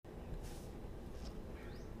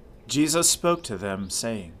Jesus spoke to them,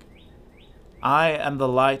 saying, I am the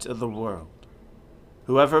light of the world.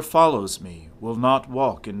 Whoever follows me will not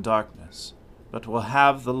walk in darkness, but will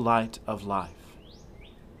have the light of life.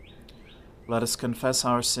 Let us confess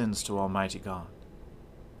our sins to Almighty God.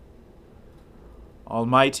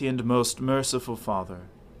 Almighty and most merciful Father,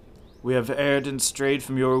 we have erred and strayed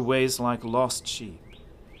from your ways like lost sheep.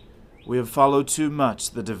 We have followed too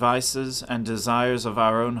much the devices and desires of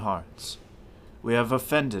our own hearts. We have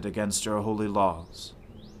offended against your holy laws.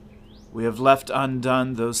 We have left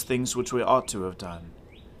undone those things which we ought to have done,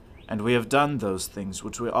 and we have done those things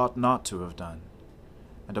which we ought not to have done.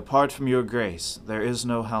 And apart from your grace, there is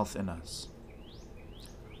no health in us.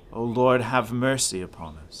 O Lord, have mercy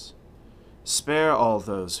upon us. Spare all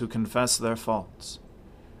those who confess their faults.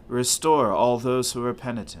 Restore all those who are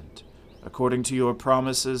penitent, according to your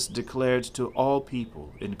promises declared to all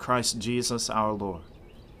people in Christ Jesus our Lord.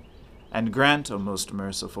 And grant, O most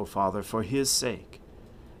merciful Father, for his sake,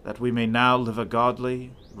 that we may now live a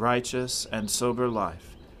godly, righteous, and sober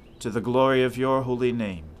life, to the glory of your holy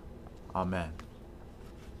name. Amen.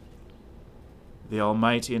 The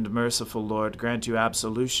Almighty and merciful Lord grant you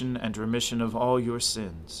absolution and remission of all your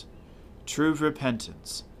sins, true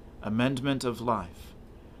repentance, amendment of life,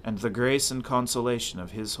 and the grace and consolation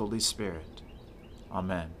of his Holy Spirit.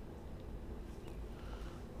 Amen.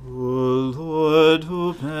 O Lord,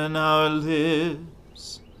 open our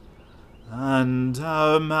lips, and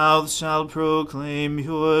our mouth shall proclaim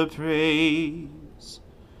your praise.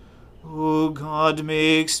 O God,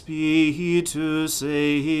 make speed to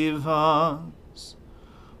save us.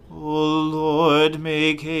 O Lord,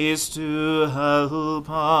 make haste to help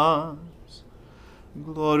us.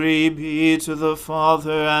 Glory be to the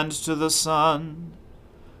Father, and to the Son,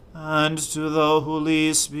 and to the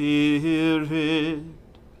Holy Spirit,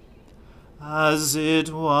 as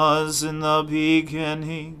it was in the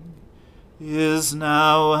beginning, is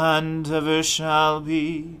now, and ever shall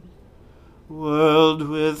be, world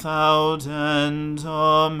without end.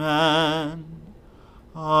 Amen.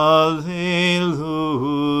 Alleluia.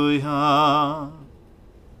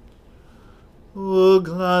 O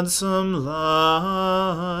gladsome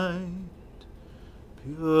light,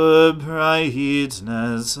 pure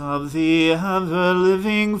brightness of the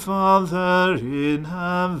ever-living Father in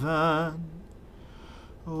heaven,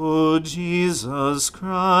 O Jesus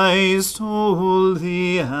Christ,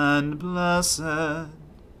 holy and blessed,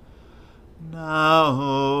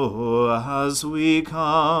 now as we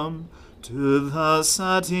come to the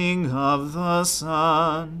setting of the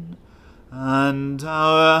sun, and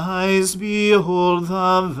our eyes behold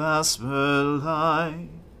the vesper light,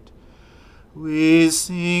 we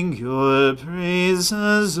sing your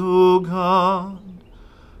praises, O God,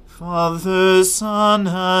 Father, Son,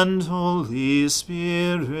 and Holy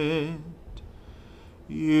Spirit.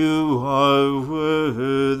 You are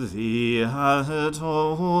worthy at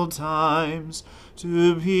all times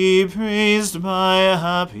to be praised by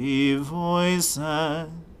happy voices,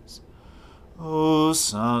 O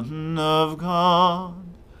Son of God,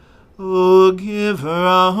 O Giver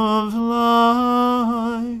of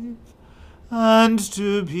life, and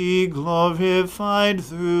to be glorified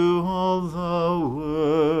through all the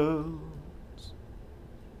world.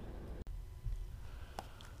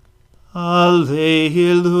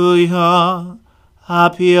 Alleluia!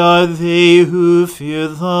 Happy are they who fear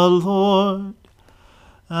the Lord,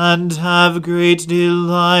 and have great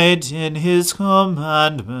delight in his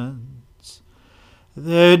commandments.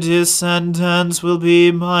 Their descendants will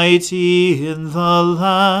be mighty in the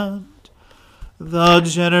land. The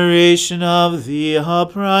generation of the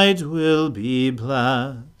upright will be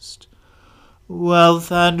blessed.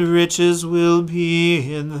 Wealth and riches will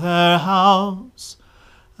be in their house,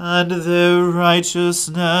 and their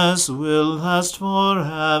righteousness will last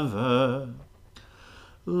forever.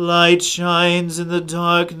 Light shines in the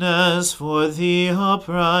darkness for the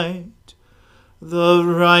upright. The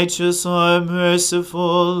righteous are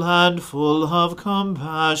merciful and full of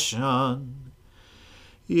compassion.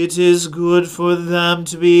 It is good for them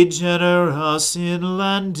to be generous in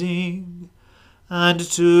lending, and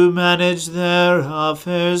to manage their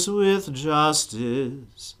affairs with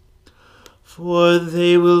justice, for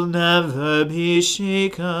they will never be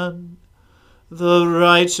shaken. The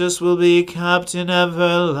righteous will be kept in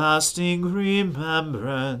everlasting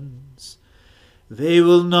remembrance. They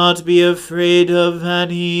will not be afraid of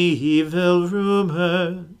any evil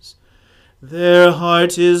rumors. Their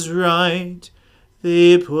heart is right.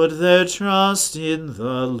 They put their trust in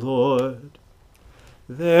the Lord.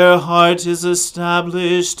 Their heart is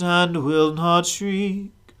established and will not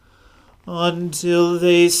shriek. until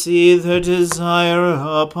they see their desire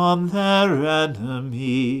upon their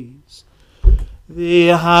enemies. They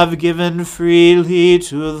have given freely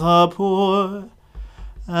to the poor,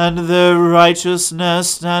 and their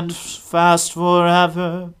righteousness stand fast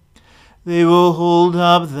forever. They will hold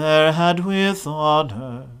up their head with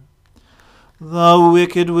honor. The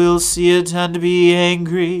wicked will see it and be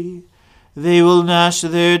angry. They will gnash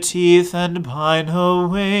their teeth and pine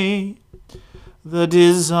away. The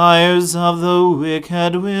desires of the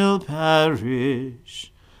wicked will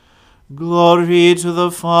perish. Glory to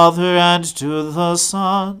the Father and to the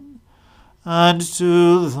Son and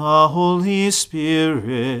to the Holy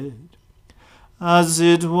Spirit, as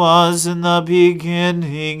it was in the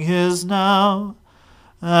beginning, is now,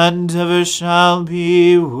 and ever shall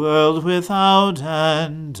be, world without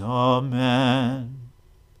end. Amen.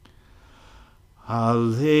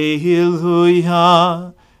 Alleluia.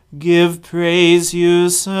 Give praise, you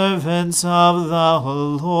servants of the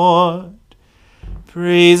Lord.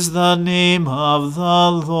 Praise the name of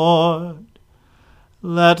the Lord.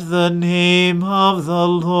 Let the name of the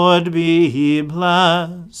Lord be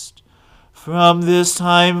blessed, from this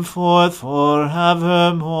time forth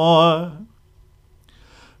forevermore.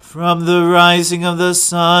 From the rising of the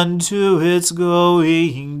sun to its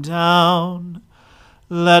going down,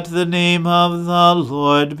 let the name of the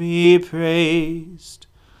Lord be praised.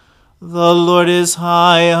 The Lord is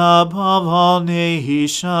high above all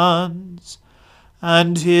nations,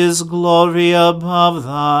 and his glory above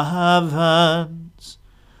the heavens.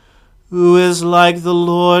 Who is like the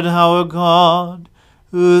Lord our God,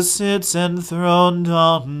 who sits enthroned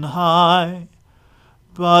on high,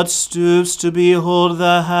 but stoops to behold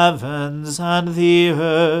the heavens and the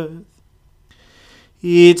earth?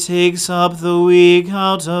 He takes up the weak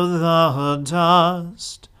out of the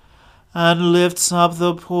dust, and lifts up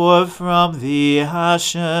the poor from the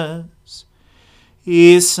ashes.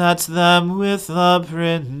 He sets them with the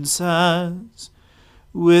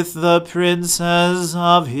princes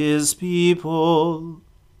of his people.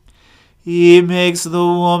 He makes the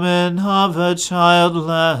woman of a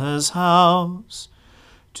childless house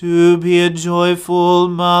to be a joyful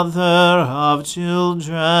mother of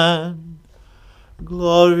children.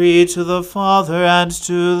 Glory to the Father and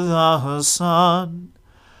to the Son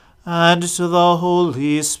and to the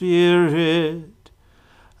Holy Spirit,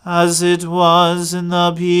 as it was in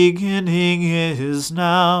the beginning, is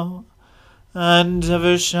now, and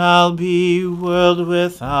ever shall be, world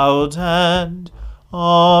without end.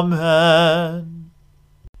 Amen.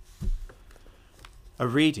 A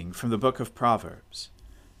reading from the book of Proverbs.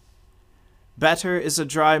 Better is a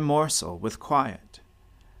dry morsel with quiet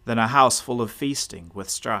than a house full of feasting with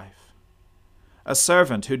strife. A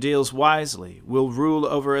servant who deals wisely will rule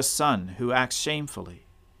over a son who acts shamefully,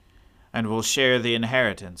 and will share the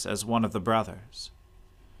inheritance as one of the brothers.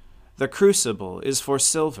 The crucible is for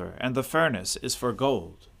silver, and the furnace is for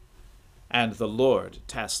gold, and the Lord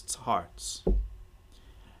tests hearts.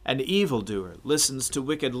 An evildoer listens to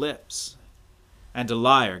wicked lips, and a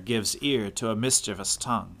liar gives ear to a mischievous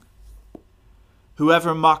tongue.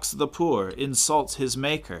 Whoever mocks the poor insults his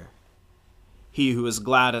Maker. He who is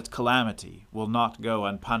glad at calamity will not go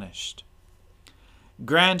unpunished.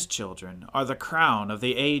 Grandchildren are the crown of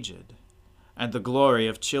the aged, and the glory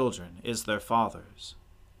of children is their fathers.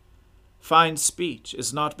 Fine speech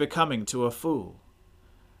is not becoming to a fool,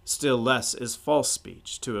 still less is false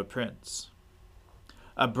speech to a prince.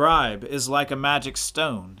 A bribe is like a magic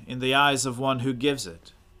stone in the eyes of one who gives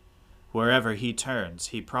it. Wherever he turns,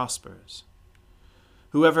 he prospers.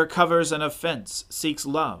 Whoever covers an offense seeks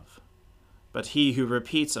love, but he who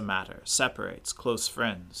repeats a matter separates close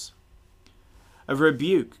friends. A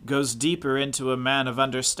rebuke goes deeper into a man of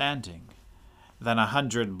understanding than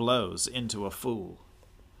 100 blows into a fool.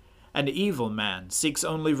 An evil man seeks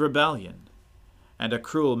only rebellion, and a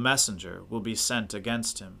cruel messenger will be sent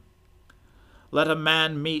against him. Let a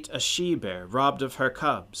man meet a she-bear robbed of her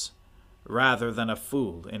cubs, rather than a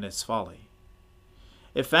fool in its folly.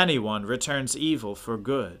 If anyone returns evil for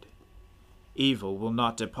good, evil will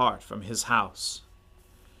not depart from his house.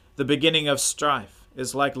 The beginning of strife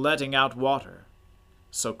is like letting out water,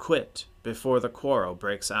 so quit before the quarrel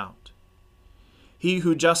breaks out. He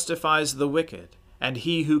who justifies the wicked and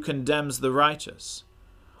he who condemns the righteous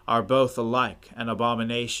are both alike an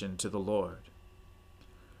abomination to the Lord.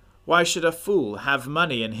 Why should a fool have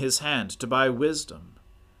money in his hand to buy wisdom,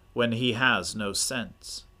 when he has no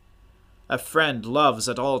sense? A friend loves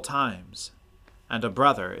at all times, and a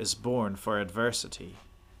brother is born for adversity.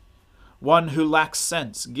 One who lacks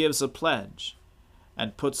sense gives a pledge,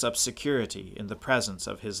 and puts up security in the presence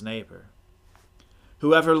of his neighbor.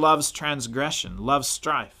 Whoever loves transgression loves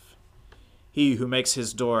strife, He who makes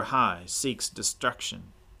his door high seeks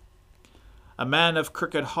destruction. A man of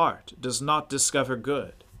crooked heart does not discover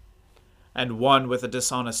good, and one with a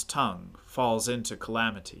dishonest tongue falls into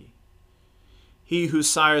calamity. He who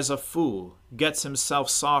sires a fool gets himself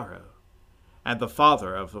sorrow, and the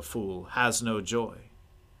father of a fool has no joy.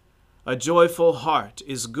 A joyful heart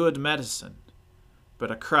is good medicine,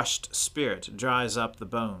 but a crushed spirit dries up the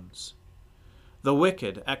bones. The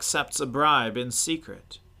wicked accepts a bribe in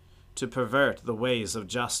secret to pervert the ways of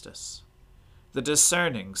justice. The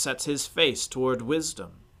discerning sets his face toward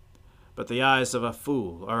wisdom, but the eyes of a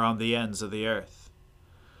fool are on the ends of the earth.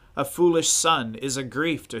 A foolish son is a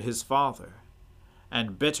grief to his father,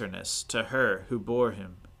 and bitterness to her who bore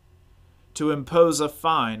him. To impose a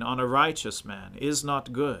fine on a righteous man is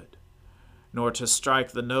not good, nor to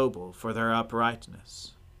strike the noble for their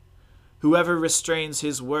uprightness. Whoever restrains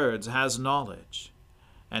his words has knowledge,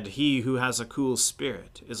 and he who has a cool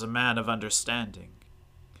spirit is a man of understanding.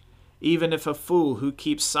 Even if a fool who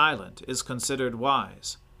keeps silent is considered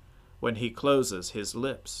wise, when he closes his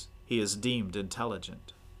lips, he is deemed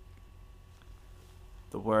intelligent.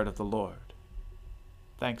 The word of the Lord.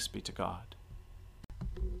 Thanks be to God.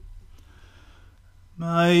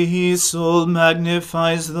 My soul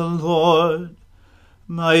magnifies the Lord.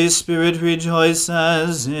 My spirit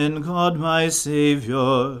rejoices in God my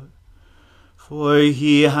Saviour. For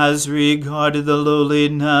he has regarded the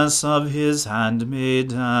lowliness of his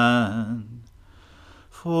handmaiden.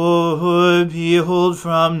 For behold,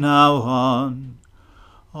 from now on,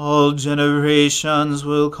 all generations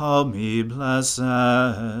will call me blessed.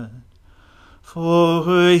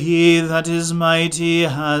 For he that is mighty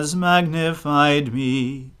has magnified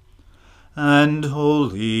me, and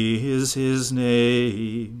holy is his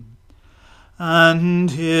name.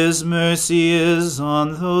 And his mercy is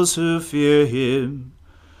on those who fear him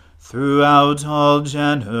throughout all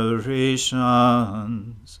generations.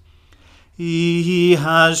 He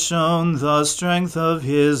has shown the strength of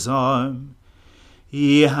his arm.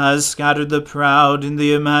 He has scattered the proud in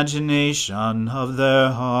the imagination of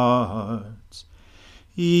their hearts.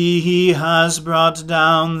 He has brought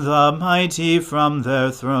down the mighty from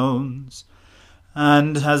their thrones,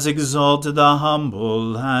 and has exalted the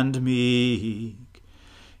humble and meek.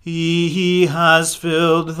 He has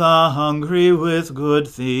filled the hungry with good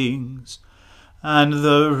things, and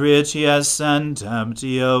the rich he has sent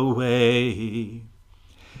empty away.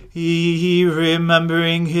 He,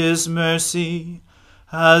 remembering his mercy,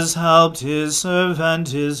 has helped his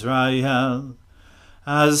servant Israel,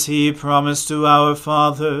 as he promised to our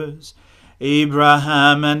fathers,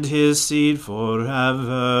 Abraham and his seed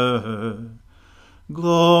forever.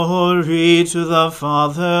 Glory to the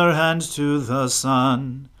Father, and to the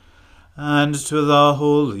Son, and to the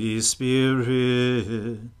Holy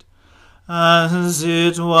Spirit, as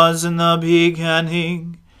it was in the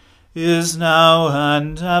beginning, is now,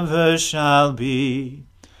 and ever shall be,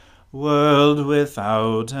 world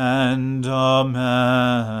without end.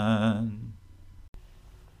 Amen.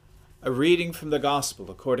 A reading from the Gospel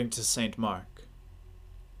according to St. Mark.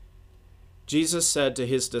 Jesus said to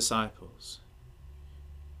his disciples,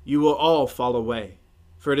 "You will all fall away,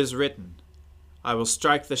 for it is written, I will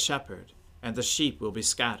strike the shepherd, and the sheep will be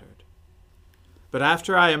scattered. But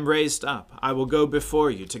after I am raised up, I will go before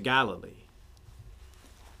you to Galilee."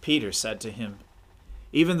 Peter said to him,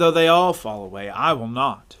 "Even though they all fall away, I will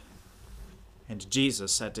not." And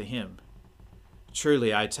Jesus said to him,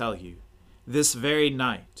 "Truly I tell you, this very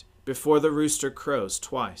night, before the rooster crows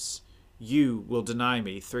twice, you will deny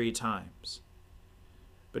me 3 times.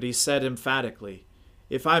 But he said emphatically,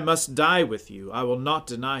 "If I must die with you, I will not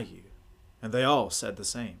deny you." And they all said the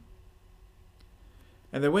same.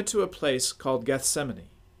 And they went to a place called Gethsemane,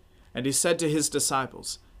 and he said to his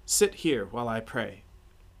disciples, "Sit here while I pray."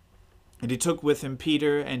 And he took with him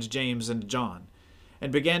Peter and James and John,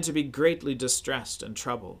 and began to be greatly distressed and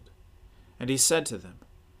troubled. And he said to them,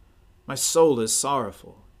 "My soul is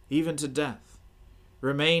sorrowful, even to death.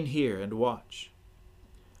 Remain here and watch."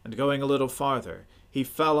 And going a little farther, he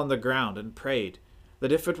fell on the ground and prayed,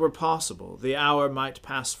 that if it were possible, the hour might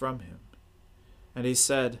pass from him. And he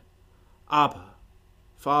said, "Abba,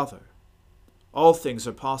 Father, all things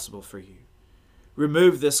are possible for you.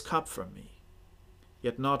 Remove this cup from me.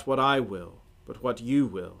 Yet not what I will, but what you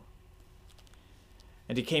will."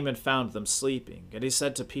 And he came and found them sleeping. And he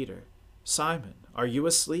said to Peter, "Simon, are you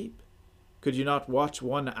asleep? Could you not watch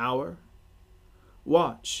 1 hour?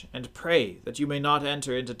 Watch and pray that you may not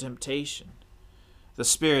enter into temptation. The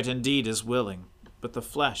spirit indeed is willing, but the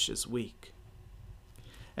flesh is weak."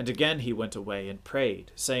 And again he went away and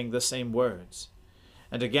prayed, saying the same words.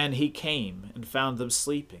 And again he came and found them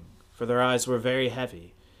sleeping, for their eyes were very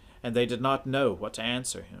heavy, and they did not know what to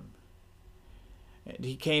answer him. And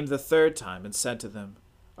he came the third time and said to them,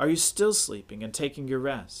 Are you still sleeping and taking your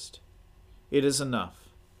rest? It is enough.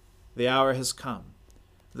 The hour has come.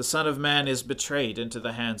 The Son of Man is betrayed into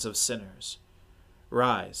the hands of sinners.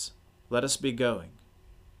 Rise, let us be going.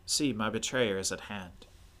 See, my betrayer is at hand.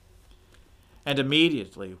 And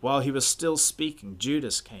immediately, while he was still speaking,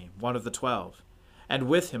 Judas came, one of the 12, and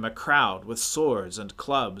with him a crowd with swords and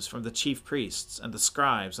clubs from the chief priests and the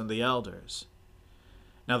scribes and the elders.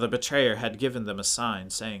 Now the betrayer had given them a sign,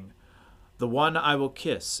 saying, The one I will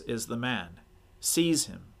kiss is the man. Seize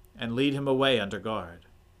him and lead him away under guard.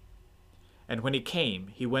 And when he came,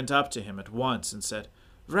 he went up to him at once and said,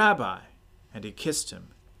 Rabbi! And he kissed him.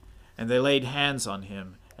 And they laid hands on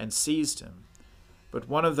him and seized him. But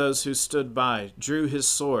one of those who stood by drew his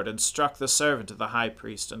sword and struck the servant of the high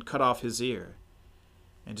priest and cut off his ear.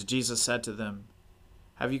 And Jesus said to them,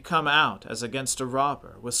 Have you come out as against a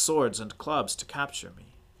robber with swords and clubs to capture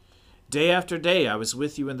me? Day after day I was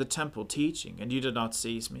with you in the temple teaching, and you did not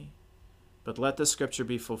seize me. But let the scripture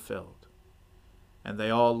be fulfilled. And they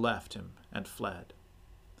all left him and fled.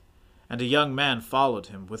 And a young man followed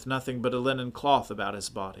him with nothing but a linen cloth about his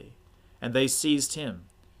body. And they seized him,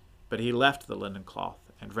 but he left the linen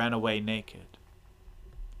cloth and ran away naked.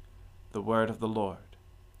 The word of the Lord.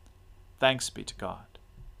 Thanks be to God.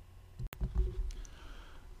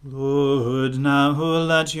 Lord, now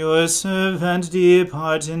let your servant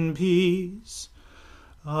depart in peace,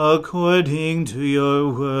 according to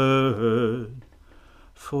your word.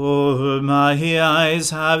 For my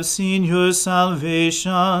eyes have seen your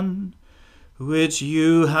salvation, which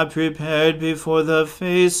you have prepared before the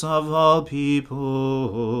face of all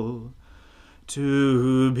people,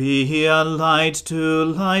 to be a light to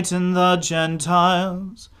lighten the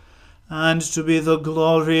Gentiles, and to be the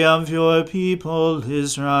glory of your people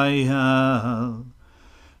Israel.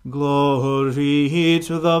 Glory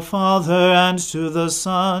to the Father, and to the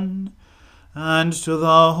Son, and to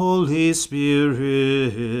the Holy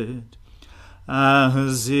Spirit,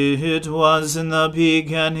 as it was in the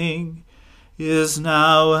beginning, is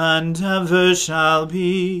now, and ever shall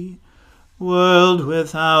be, world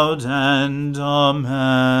without end.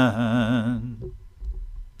 Amen.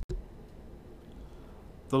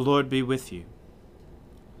 The Lord be with you.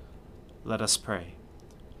 Let us pray.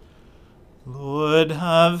 Lord,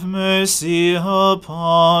 have mercy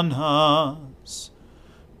upon us.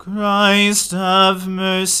 Christ, have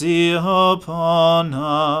mercy upon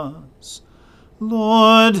us.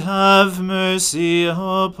 Lord, have mercy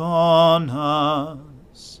upon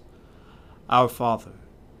us. Our Father,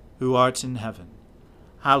 who art in heaven,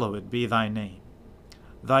 hallowed be thy name.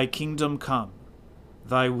 Thy kingdom come,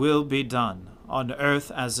 thy will be done, on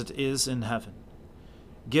earth as it is in heaven.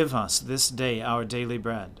 Give us this day our daily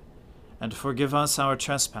bread, and forgive us our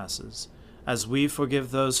trespasses, as we forgive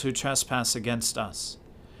those who trespass against us.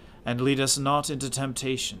 And lead us not into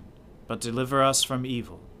temptation, but deliver us from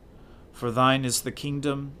evil. For thine is the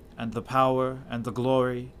kingdom, and the power, and the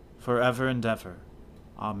glory, forever and ever.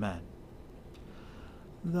 Amen.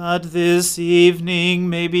 That this evening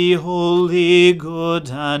may be holy,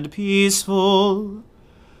 good, and peaceful,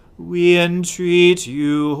 we entreat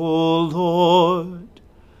you, O Lord,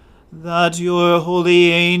 that your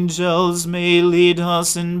holy angels may lead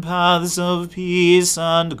us in paths of peace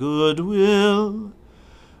and goodwill.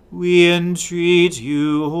 We entreat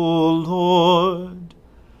you, O Lord,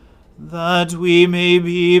 that we may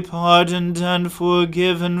be pardoned and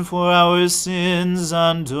forgiven for our sins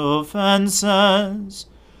and offenses.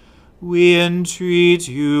 We entreat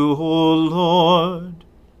you, O Lord,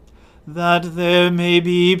 that there may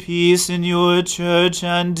be peace in your church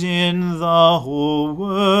and in the whole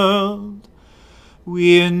world.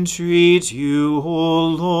 We entreat you, O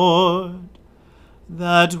Lord,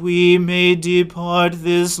 that we may depart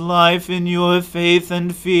this life in your faith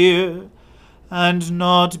and fear, and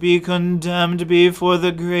not be condemned before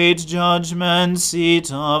the great judgment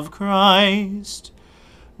seat of Christ.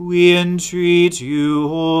 We entreat you,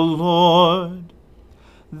 O Lord,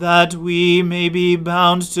 that we may be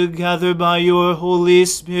bound together by your Holy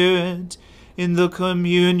Spirit in the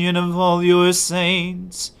communion of all your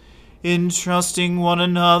saints, entrusting one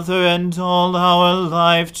another and all our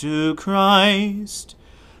life to Christ.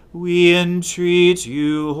 We entreat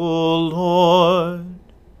you, O Lord.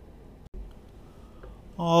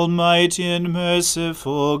 Almighty and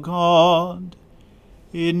merciful God,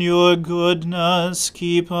 in your goodness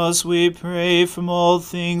keep us, we pray, from all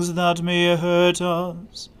things that may hurt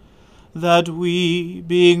us, that we,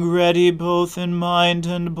 being ready both in mind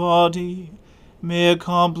and body, may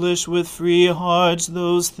accomplish with free hearts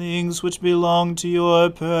those things which belong to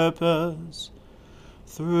your purpose.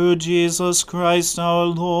 through Jesus Christ our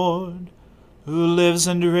Lord, who lives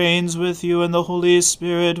and reigns with you in the Holy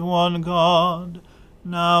Spirit, one God,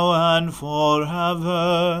 now and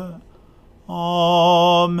forever.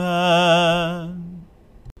 Amen.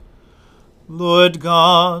 Lord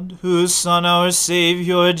God, whose Son, our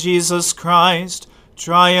Saviour, Jesus Christ,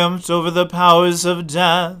 triumphed over the powers of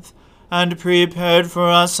death, and prepared for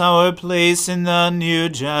us our place in the New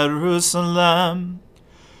Jerusalem,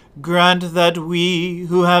 grant that we,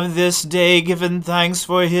 who have this day given thanks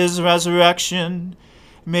for his resurrection,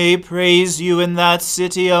 may praise you in that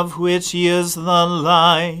city of which he is the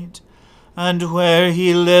light, and where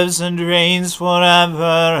he lives and reigns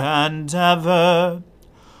forever and ever.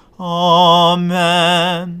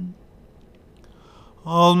 Amen.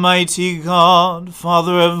 Almighty God,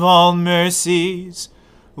 Father of all mercies,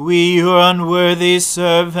 we, your unworthy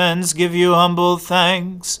servants, give you humble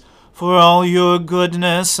thanks for all your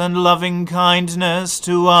goodness and loving kindness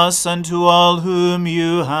to us and to all whom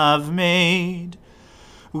you have made.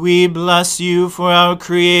 We bless you for our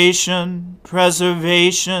creation,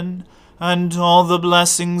 preservation, and all the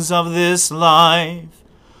blessings of this life,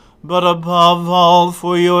 but above all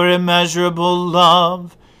for your immeasurable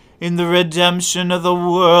love in the redemption of the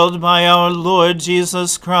world by our Lord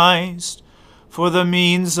Jesus Christ, for the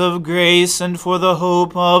means of grace and for the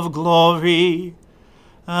hope of glory.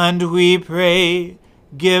 And we pray,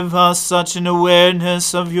 give us such an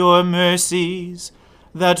awareness of your mercies,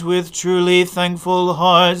 that with truly thankful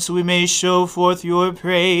hearts we may show forth your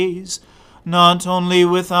praise, not only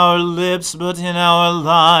with our lips but in our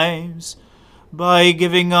lives, by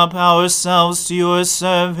giving up ourselves to your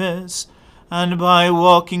service, and by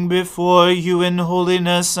walking before you in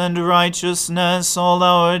holiness and righteousness all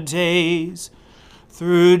our days,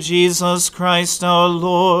 through Jesus Christ our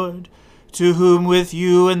Lord, to whom with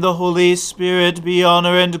you and the Holy Spirit be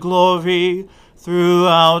honor and glory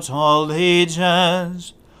throughout all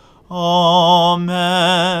ages. Amen.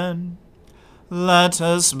 Let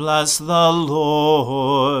us bless the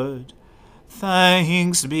Lord.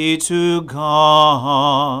 Thanks be to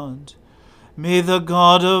God. May the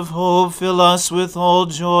God of hope fill us with all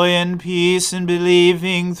joy and peace in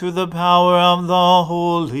believing through the power of the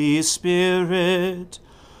Holy Spirit.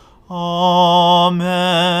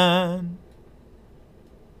 Amen.